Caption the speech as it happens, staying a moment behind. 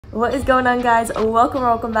What is going on, guys?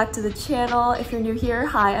 Welcome back to the channel. If you're new here,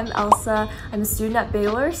 hi, I'm Elsa. I'm a student at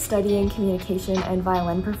Baylor studying communication and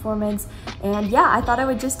violin performance. And yeah, I thought I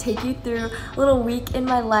would just take you through a little week in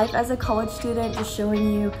my life as a college student, just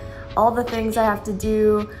showing you all the things I have to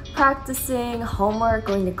do, practicing, homework,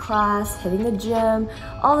 going to class, hitting the gym,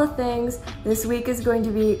 all the things. This week is going to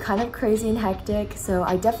be kind of crazy and hectic, so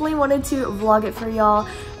I definitely wanted to vlog it for y'all.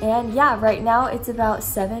 And yeah, right now it's about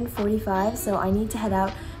 7:45, so I need to head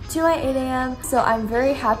out to my 8 a.m. So I'm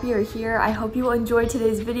very happy you're here. I hope you will enjoy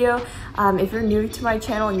today's video. If you're new to my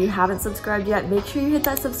channel and you haven't subscribed yet, make sure you hit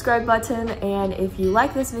that subscribe button. And if you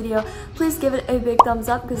like this video, please give it a big thumbs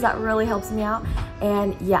up because that really helps me out.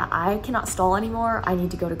 And yeah, I cannot stall anymore. I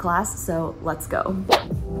need to go to class, so let's go.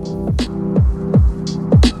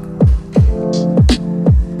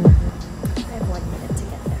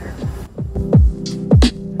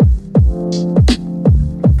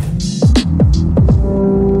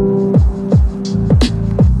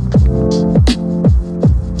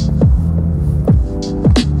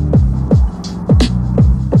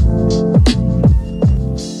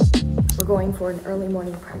 For an early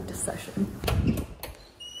morning practice session.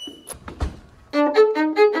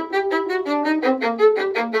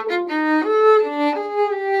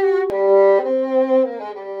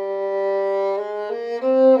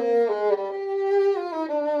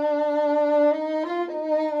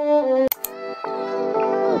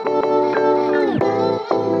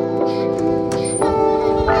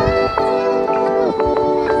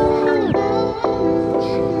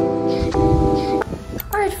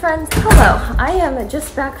 Friends, hello. I am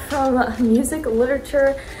just back from music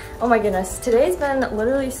literature. Oh my goodness, today's been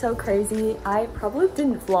literally so crazy. I probably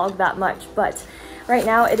didn't vlog that much, but right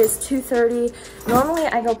now it is 2:30. Normally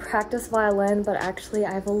I go practice violin, but actually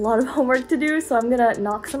I have a lot of homework to do, so I'm gonna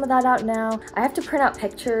knock some of that out now. I have to print out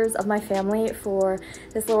pictures of my family for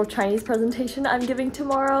this little Chinese presentation I'm giving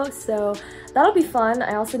tomorrow, so that'll be fun.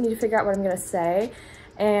 I also need to figure out what I'm gonna say,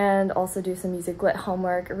 and also do some music lit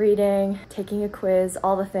homework, reading, taking a quiz,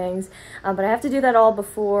 all the things. But I have to do that all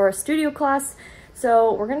before studio class,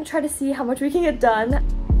 so we're gonna try to see how much we can get done.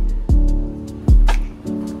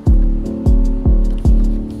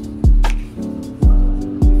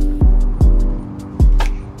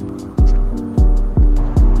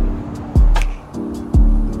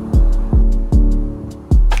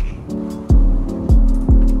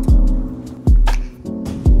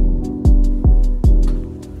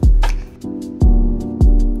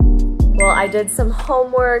 I did some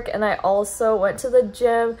homework and I also went to the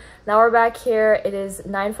gym. Now we're back here. It is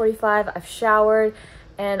 9:45. I've showered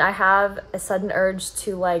and I have a sudden urge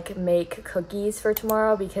to like make cookies for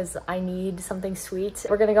tomorrow because I need something sweet.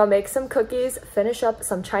 We're gonna go make some cookies, finish up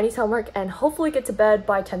some Chinese homework, and hopefully get to bed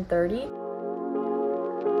by 10:30.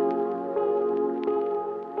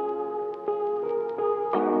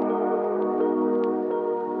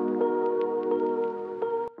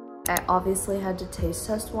 I obviously had to taste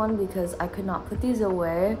test one because I could not put these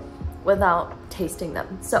away without tasting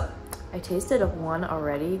them. So I tasted one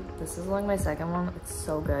already. This is like my second one. It's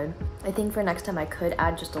so good. I think for next time I could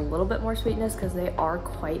add just a little bit more sweetness because they are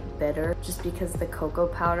quite bitter just because the cocoa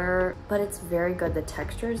powder, but it's very good. The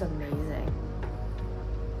texture is amazing.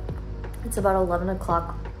 It's about 11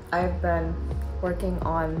 o'clock. I've been working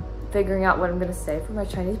on figuring out what I'm gonna say for my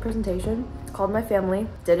Chinese presentation. Called my family,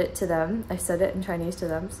 did it to them. I said it in Chinese to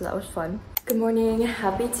them, so that was fun. Good morning,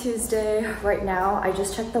 happy Tuesday. Right now, I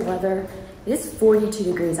just checked the weather. It is 42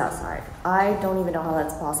 degrees outside. I don't even know how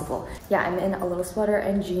that's possible. Yeah, I'm in a little sweater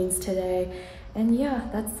and jeans today. And yeah,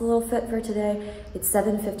 that's the little fit for today. It's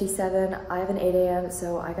 7:57, I have an 8 a.m.,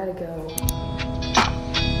 so I gotta go.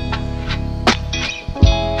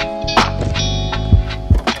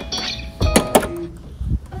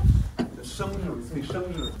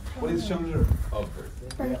 What is 生日? Oh,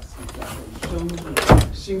 birthday.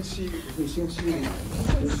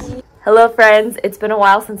 Hello friends, it's been a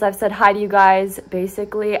while since I've said hi to you guys.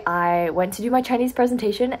 Basically, I went to do my Chinese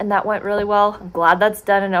presentation and that went really well. I'm glad that's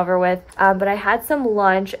done and over with. But I had some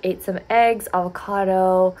lunch, ate some eggs,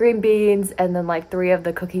 avocado, green beans, and then like 3 of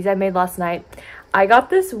the cookies I made last night. I got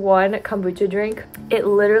this one kombucha drink. It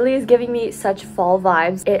literally is giving me such fall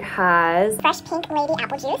vibes. It has fresh pink lady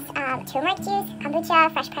apple juice, turmeric juice,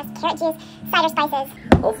 kombucha, fresh pressed carrot juice, cider spices.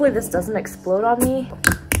 Hopefully this doesn't explode on me.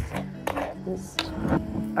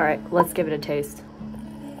 All right, let's give it a taste.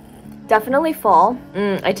 Definitely fall.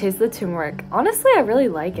 I taste the turmeric. Honestly, I really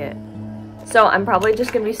like it. So I'm probably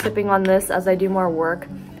just gonna be sipping on this as I do more work.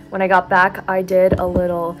 When I got back, I did a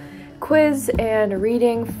little quiz and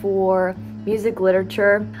reading for music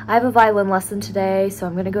literature. I have a violin lesson today, so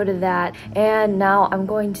I'm gonna go to that. And now I'm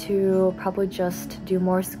going to probably just do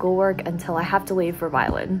more schoolwork until I have to leave for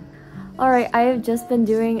violin. All right, I have just been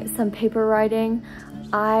doing some paper writing.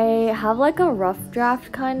 I have like a rough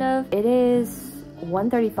draft kind of. It is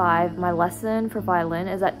 1:35. My lesson for violin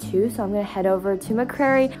is at 2, so I'm gonna head over to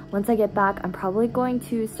McCrary. Once I get back, I'm probably going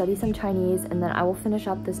to study some Chinese, and then I will finish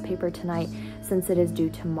up this paper tonight since it is due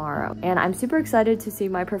tomorrow. And I'm super excited to see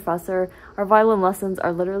my professor. Our violin lessons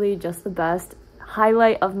are literally just the best.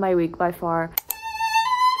 Highlight of my week by far.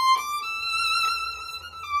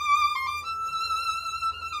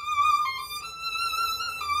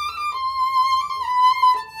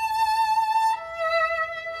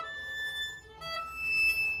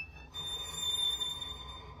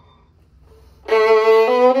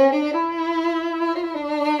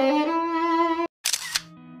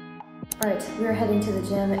 Alright, we are heading to the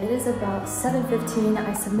gym. It is about 7:15.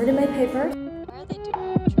 I submitted my paper. Why are they doing?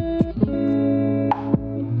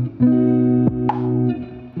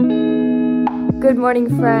 Good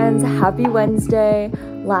morning, friends. Happy Wednesday.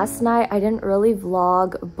 Last night I didn't really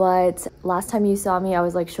vlog, but last time you saw me I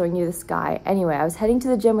was like showing you the sky. Anyway, I was heading to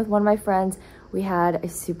the gym with one of my friends. We had a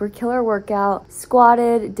super killer workout,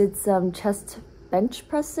 squatted, did some chest bench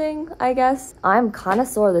pressing, I guess. I'm kind of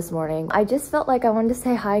sore this morning. I just felt like I wanted to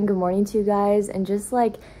say hi and good morning to you guys and just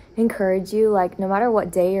like encourage you, like no matter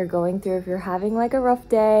what day you're going through, if you're having like a rough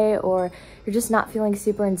day or you're just not feeling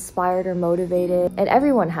super inspired or motivated, and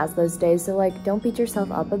everyone has those days, so like don't beat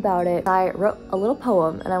yourself up about it. I wrote a little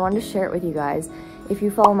poem and I wanted to share it with you guys. If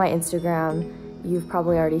you follow my Instagram, you've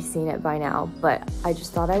probably already seen it by now, but I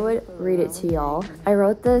just thought I would read it to y'all. I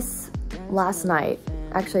wrote this last night.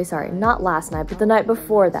 Actually, sorry, not last night, but the night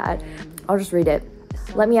before that. I'll just read it.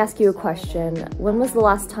 Let me ask you a question. When was the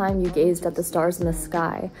last time you gazed at the stars in the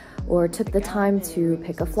sky or took the time to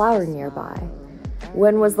pick a flower nearby?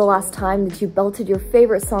 When was the last time that you belted your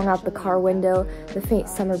favorite song out the car window, the faint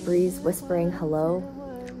summer breeze whispering hello?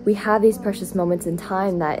 We have these precious moments in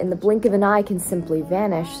time that in the blink of an eye can simply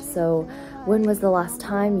vanish, so when was the last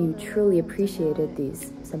time you truly appreciated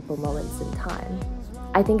these simple moments in time?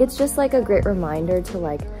 I think it's just like a great reminder to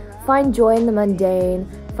like find joy in the mundane,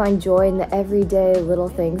 find joy in the everyday little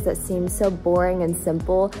things that seem so boring and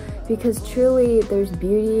simple, because truly there's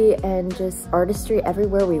beauty and just artistry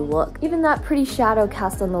everywhere we look. Even that pretty shadow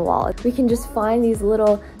cast on the wall. We can just find these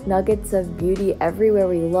little nuggets of beauty everywhere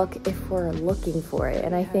we look if we're looking for it.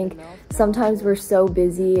 And I think sometimes we're so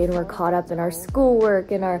busy and we're caught up in our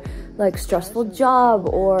schoolwork and our like stressful job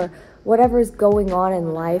or whatever's going on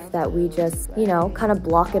in life that we just, you know, kind of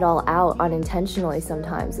block it all out unintentionally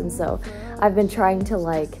sometimes. And so I've been trying to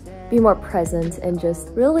like be more present and just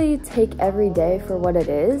really take every day for what it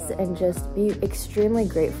is and just be extremely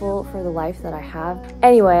grateful for the life that I have.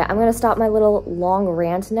 Anyway, I'm gonna stop my little long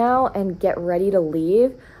rant now and get ready to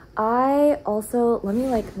leave. I also, let me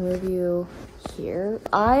like move you here.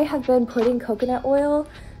 I have been putting coconut oil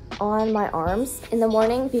on my arms in the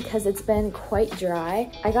morning because it's been quite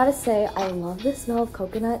dry. I gotta say, I love the smell of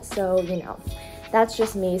coconut, so you know, that's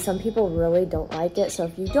just me. Some people really don't like it, so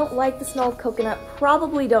if you don't like the smell of coconut,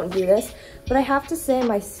 probably don't do this. But I have to say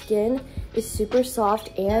my skin is super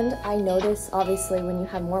soft, and I notice obviously when you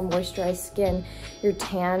have more moisturized skin, your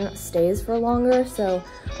tan stays for longer, so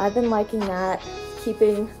I've been liking that,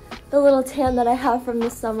 keeping the little tan that I have from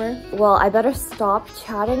this summer. Well, I better stop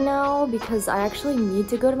chatting now because I actually need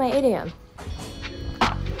to go to my 8 a.m.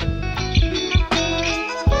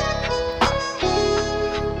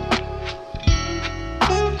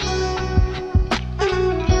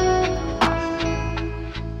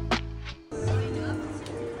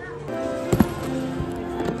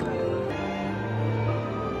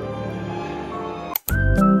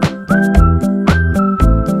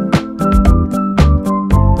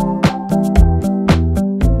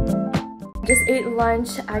 Just ate lunch.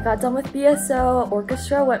 I got done with BSO.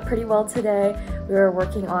 Orchestra went pretty well today. We were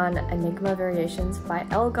working on Enigma Variations by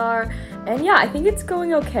Elgar, and yeah, I think it's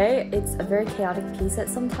going okay. It's a very chaotic piece at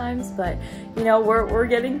sometimes, but you know, we're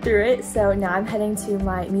getting through it. So now I'm heading to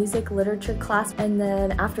my music literature class, and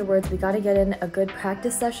then afterwards we got to get in a good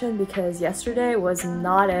practice session because yesterday was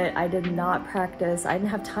not it. I did not practice. I didn't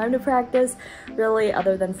have time to practice really,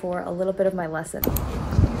 other than for a little bit of my lesson.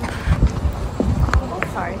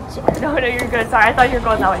 Sorry. No, you're good. Sorry, I thought you were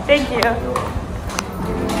going that way. Thank you.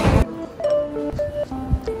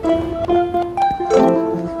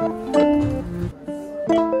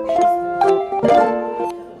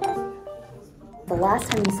 The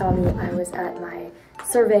last time you saw me, I was at my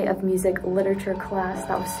survey of music literature class.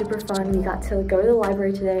 That was super fun. We got to go to the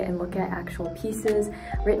library today and look at actual pieces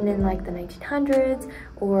written in like the 1900s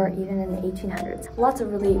or even in the 1800s. Lots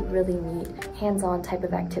of really, really neat hands-on type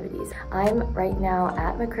of activities. I'm right now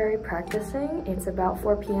at McCrary practicing. It's about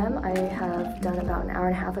 4 p.m. I have done about an hour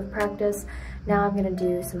and a half of practice. Now I'm gonna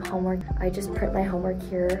do some homework. I just print my homework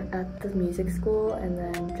here at the music school and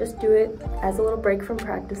then just do it as a little break from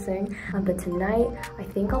practicing. But tonight, I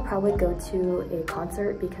think I'll probably go to a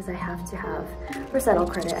concert because I have to have recital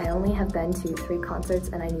credit. I only have been to 3 concerts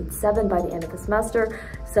and I need 7 by the end of the semester,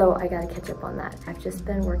 so I gotta catch up on that. I've just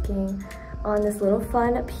been working on this little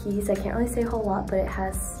fun piece. I can't really say a whole lot, but it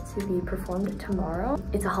has to be performed tomorrow.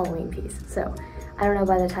 It's a Halloween piece, so I don't know,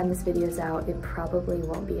 by the time this video is out, it probably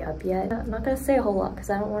won't be up yet. I'm not gonna say a whole lot because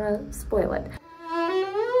I don't want to spoil it.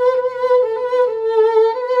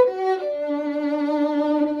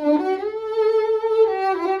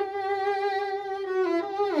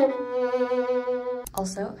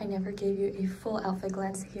 Also, I never gave you a full outfit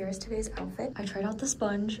glance. Here is today's outfit. I tried out the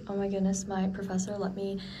sponge. Oh my goodness, my professor let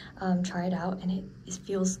me try it out and it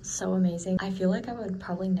feels so amazing. I feel like I would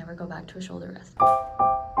probably never go back to a shoulder rest.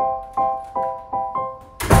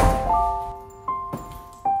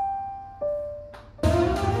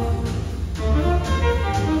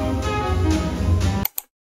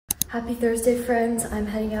 Happy Thursday, friends. I'm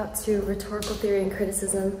heading out to rhetorical theory and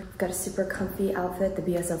criticism. I've got a super comfy outfit, the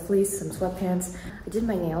BSL fleece, some sweatpants. I did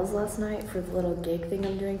my nails last night for the little gig thing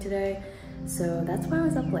I'm doing today, so that's why I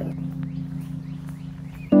was up late.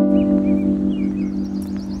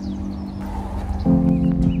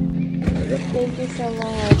 Thank you so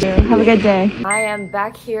much. Have a good day. I am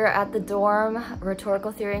back here at the dorm.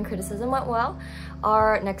 Rhetorical theory and criticism went well.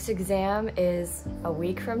 Our next exam is a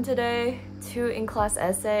week from today. 2 in-class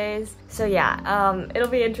essays. So yeah, it'll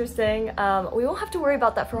be interesting. We won't have to worry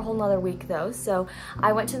about that for a whole nother week though. So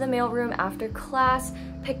I went to the mailroom after class,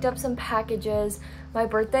 picked up some packages. My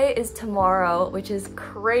birthday is tomorrow, which is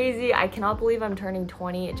crazy. I cannot believe I'm turning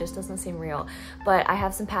 20. It just doesn't seem real. But I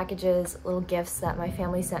have some packages, little gifts that my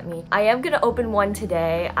family sent me. I am gonna open one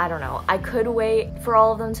today. I don't know. I could wait for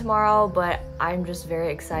all of them tomorrow, but I'm just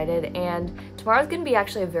very excited. And tomorrow's gonna be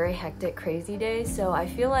actually a very hectic, crazy day. So I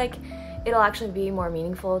feel like it'll actually be more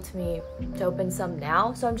meaningful to me to open some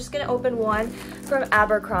now. So I'm just gonna open one from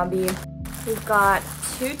Abercrombie. We've got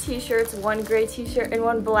 2 t-shirts, 1 gray t-shirt and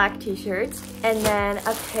 1 black t-shirt, and then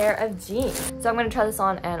a pair of jeans. So I'm gonna try this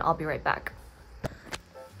on and I'll be right back.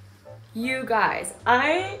 You guys,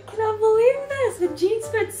 I cannot believe this. The jeans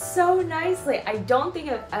fit so nicely. I don't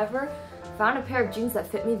think I've ever found a pair of jeans that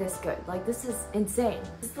fit me this good. Like, this is insane.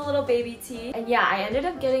 This is the little baby tee. And yeah, I ended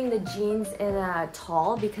up getting the jeans in a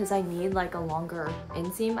tall because I need like a longer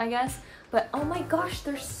inseam, I guess. But oh my gosh,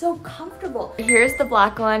 they're so comfortable. Here's the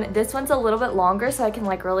black one. This one's a little bit longer so I can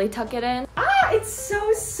like really tuck it in. Ah, it's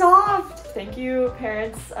so soft. Thank you,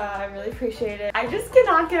 parents. I really appreciate it. I just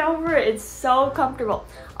cannot get over it. It's so comfortable.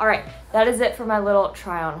 All right, that is it for my little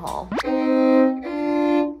try on haul.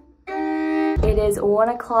 It is 1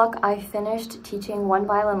 o'clock. I finished teaching 1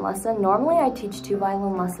 violin lesson. Normally I teach 2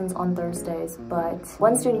 violin lessons on Thursdays, but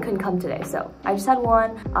 1 student couldn't come today, so I just had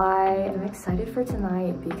 1. I am excited for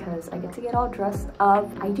tonight because I get to get all dressed up.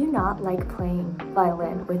 I do not like playing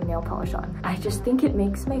violin with nail polish on. I just think it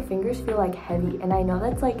makes my fingers feel like heavy, and I know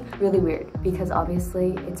that's like really weird because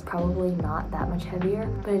obviously it's probably not that much heavier,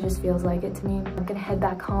 but it just feels like it to me. I'm gonna head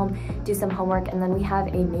back home, do some homework, and then we have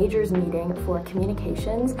a majors meeting for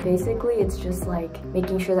communications. Basically, it's just like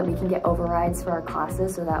making sure that we can get overrides for our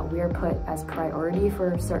classes so that we're put as priority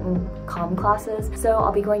for certain comm classes. So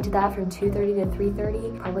I'll be going to that from 2:30 to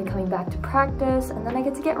 3:30, probably coming back to practice, and then I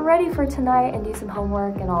get to get ready for tonight and do some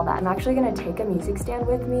homework and all that. I'm actually gonna take a music stand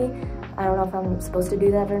with me. I don't know if I'm supposed to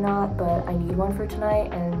do that or not, but I need one for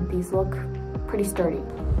tonight, and these look pretty sturdy.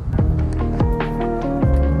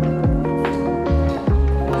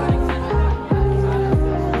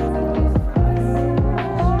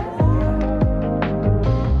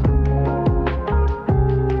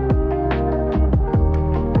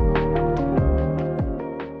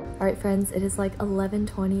 Friends, it is like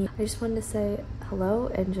 11:20. I just wanted to say hello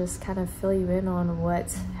and just kind of fill you in on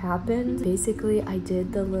what happened. Basically, I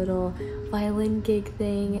did the little violin gig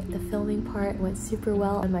thing. The filming part went super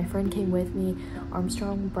well, and my friend came with me.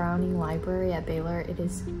 Armstrong Browning Library at Baylor. It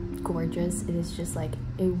is gorgeous. It is just like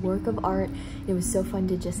a work of art. It was so fun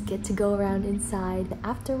to just get to go around inside.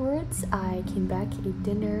 Afterwards, I came back, ate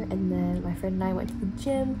dinner, and then my friend and I went to the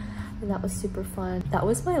gym, and that was super fun. That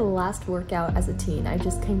was my last workout as a teen. I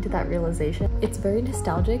just came to that realization. It's very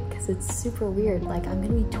nostalgic because it's super weird. Like, I'm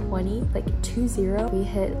gonna be 20, like 20. We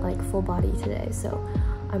hit like full body today, so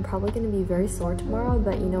I'm probably gonna be very sore tomorrow,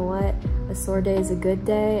 but you know what? A sore day is a good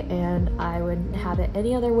day, and I wouldn't have it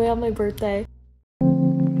any other way on my birthday.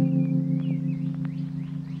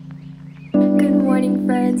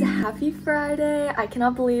 friends, happy Friday. I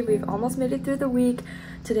cannot believe we've almost made it through the week.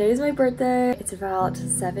 Today is my birthday. It's about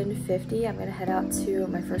 7:50. I'm gonna head out to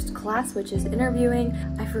my first class, which is interviewing.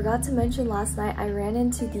 I forgot to mention last night I ran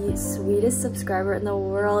into the sweetest subscriber in the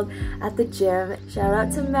world at the gym. Shout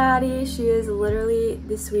out to Maddie. She is literally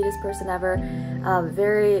the sweetest person ever.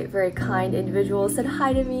 Very, very kind individual. Said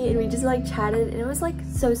hi to me and we just like chatted and it was like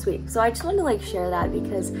so sweet. So I just wanted to like share that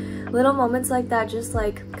because little moments like that just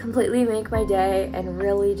like completely make my day and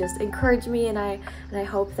really just encourage me, and I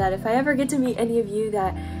hope that if I ever get to meet any of you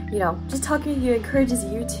that, you know, just talking to you encourages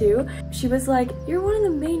you too. She was like, you're one of the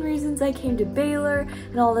main reasons I came to Baylor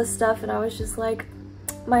and all this stuff, and I was just like,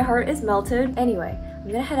 my heart is melted. Anyway, I'm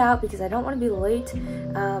gonna head out because I don't want to be late,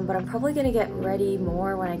 but I'm probably gonna get ready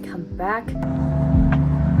more when I come back.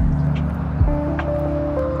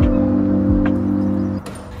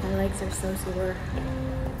 My legs are so sore.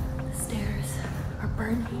 The stairs are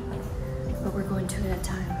burning, but we're going 2 at a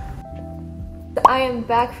time. I am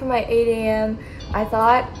back from my 8 a.m. I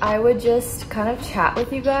thought I would just kind of chat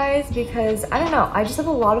with you guys because, I don't know, I just have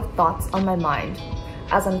a lot of thoughts on my mind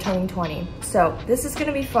as I'm turning 20. So this is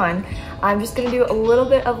gonna be fun. I'm just gonna do a little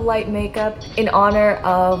bit of light makeup in honor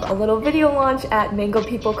of a little video launch at Mango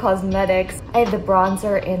People Cosmetics. I have the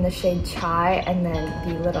bronzer in the shade Chai and then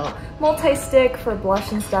the little multi-stick for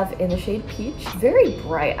blush and stuff in the shade Peach. Very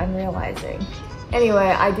bright, I'm realizing. Anyway,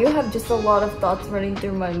 I do have just a lot of thoughts running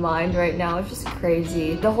through my mind right now. It's just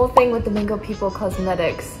crazy. The whole thing with the Mango People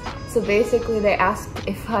Cosmetics. So basically they asked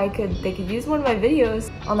if they could use one of my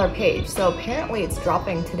videos on their page. So apparently it's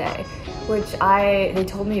dropping today, which they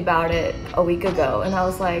told me about it a week ago. And I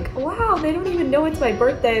was like, wow, they don't even know it's my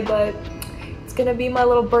birthday, but it's gonna be my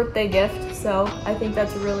little birthday gift. So I think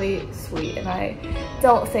that's really sweet and I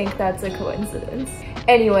don't think that's a coincidence.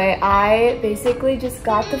 Anyway, I basically just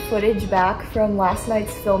got the footage back from last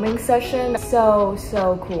night's filming session. So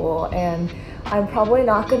cool, and I'm probably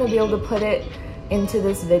not gonna be able to put it into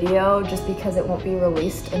this video just because it won't be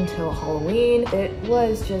released until Halloween. It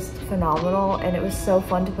was just phenomenal and it was so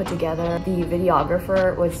fun to put together. The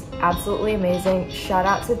videographer was absolutely amazing. Shout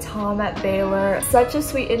out to Tom at Baylor. Such a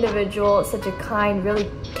sweet individual, such a kind, really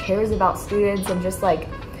cares about students, and just like,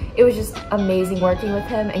 it was just amazing working with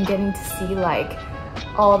him and getting to see like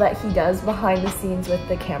all that he does behind the scenes with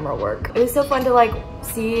the camera work. It was so fun to like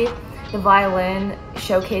see the violin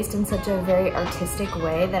showcased in such a very artistic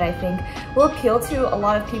way that I think will appeal to a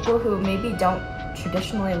lot of people who maybe don't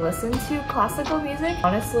traditionally listen to classical music.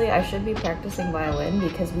 Honestly, I should be practicing violin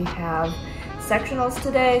because we have sectionals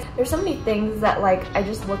today. There's so many things that like I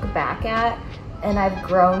just look back at and I've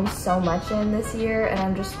grown so much in this year, and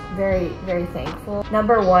I'm just very, very thankful.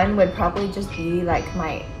 Number one would probably just be like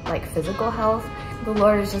my physical health. The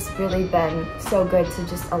Lord has just really been so good to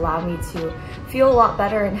just allow me to feel a lot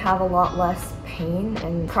better and have a lot less pain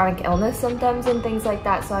and chronic illness symptoms and things like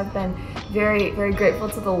that. So I've been very, very grateful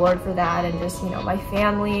to the Lord for that, and just, you know, my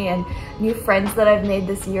family and new friends that I've made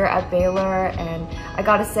this year at Baylor. And I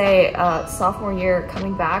gotta say, sophomore year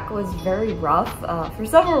coming back was very rough for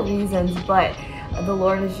several reasons, but the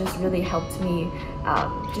Lord has just really helped me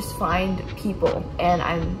just find people, and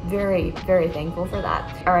I'm very, very thankful for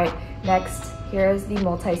that. All right, next, here's the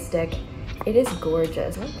multi-stick. It is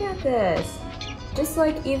gorgeous. Look at this. Just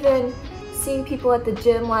like even seeing people at the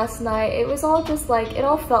gym last night, it was all just like, it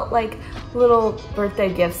all felt like little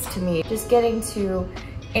birthday gifts to me. Just getting to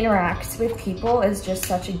interact with people is just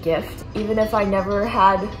such a gift. Even if I never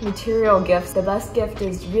had material gifts, the best gift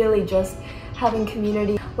is really just having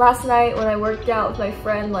community. Last night when I worked out with my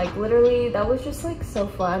friend, like literally that was just like so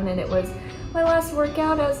fun, and it was my last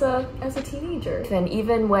workout as a teenager. And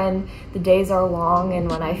even when the days are long and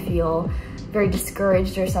when I feel very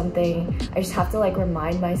discouraged or something, I just have to like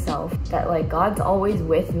remind myself that like God's always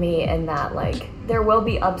with me, and that like there will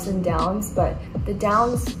be ups and downs, but the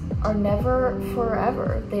downs are never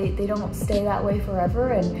forever. They don't stay that way forever,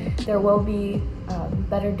 and there will be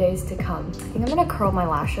better days to come. I think I'm gonna curl my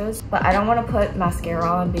lashes, but I don't want to put mascara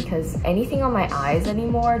on because anything on my eyes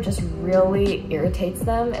anymore just really irritates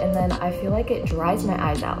them, and then I feel like it dries my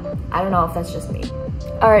eyes out. I don't know if that's just me.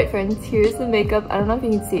 All right, friends, here's the makeup. I don't know if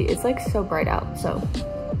you can see, it's like so bright out, so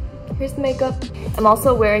here's the makeup. I'm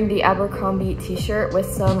also wearing the Abercrombie t-shirt with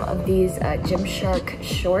some of these Gymshark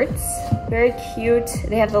shorts. Very cute.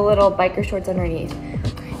 They have the little biker shorts underneath.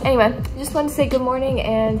 Anyway, I just wanted to say good morning,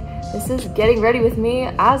 and this is getting ready with me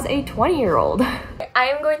as a 20-year-old. I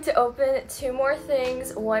am going to open 2 more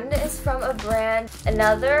things. One is from a brand,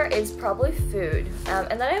 another is probably food.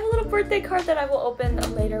 And then I have a little birthday card that I will open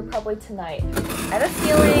later, probably tonight. I have a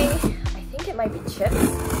feeling, I think it might be chips.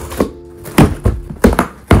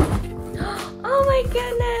 Oh my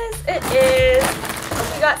goodness, it is a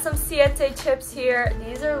got some siete chips here.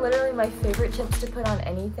 These are literally my favorite chips to put on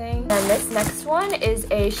anything. And this next one is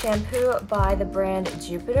a shampoo by the brand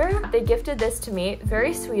Jupiter. They gifted this to me.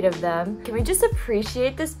 Very sweet of them. Can we just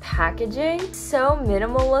appreciate this packaging? So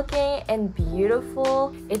minimal looking and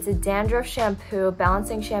beautiful. It's a dandruff shampoo,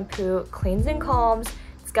 balancing shampoo, cleans and calms.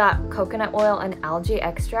 It's got coconut oil and algae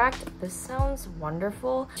extract. This sounds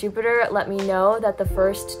wonderful. Jupiter let me know that the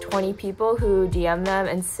first 20 people who DM them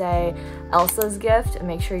and say Elsah's gift, and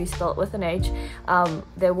make sure you spell it with an H,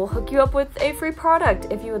 they will hook you up with a free product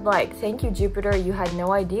if you would like. Thank you, Jupiter. You had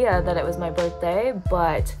no idea that it was my birthday,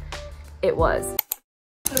 but it was.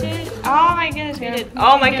 Oh my goodness, we did.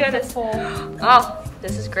 Oh my goodness. Oh,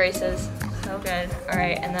 this is Grace's. So good. All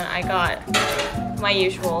right, and then I got my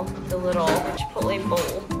usual, the little Chipotle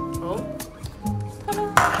bowl. Oh.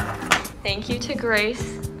 Thank you to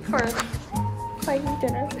Grace for buying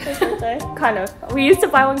dinner for her birthday. Kind of. We used to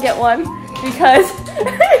buy one, get one because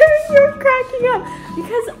you're cracking up.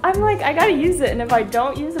 Because I'm like, I gotta use it, and if I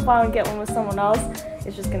don't use it, buy one, get one with someone else,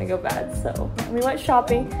 it's just gonna go bad. So we went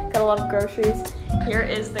shopping, got a lot of groceries. Here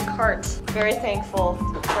is the cart. Very thankful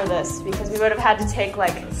for this because we would have had to take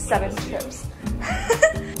like 7 trips.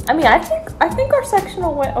 I mean, I think our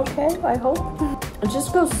sectional went okay, I hope. It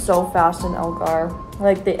just goes so fast in Elgar.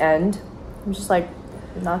 Like the end. I'm just like,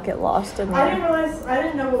 not get lost in there. I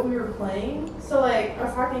didn't know what we were playing. So like, I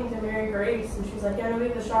was talking to Mary Grace and she's like, yeah, no, we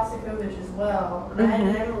have the Shostakovich as well. And I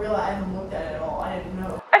didn't realize, I haven't looked at it at all. I didn't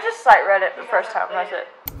know. I just sight read it the first time, that's it.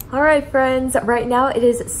 All right, friends, right now it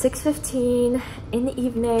is 6:15 in the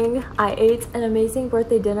evening. I ate an amazing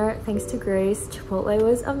birthday dinner thanks to Grace. Chipotle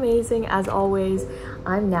was amazing as always.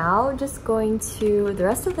 I'm now just going to, the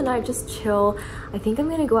rest of the night, just chill. I think I'm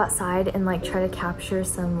gonna go outside and like try to capture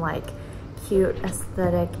some like cute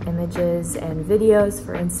aesthetic images and videos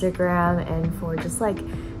for Instagram and for just like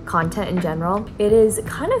content in general. It is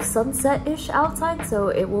kind of sunset-ish outside, so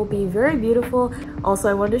it will be very beautiful. Also,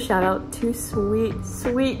 I wanted to shout out 2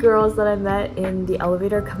 sweet girls that I met in the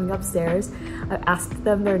elevator coming upstairs. I asked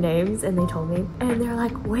them their names and they told me, and they're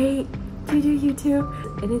like, wait, do you do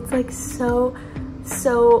YouTube? And it's like so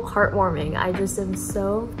heartwarming. I just am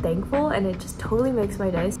so thankful and it just totally makes my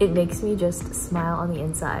day. It makes me just smile on the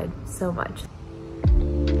inside so much.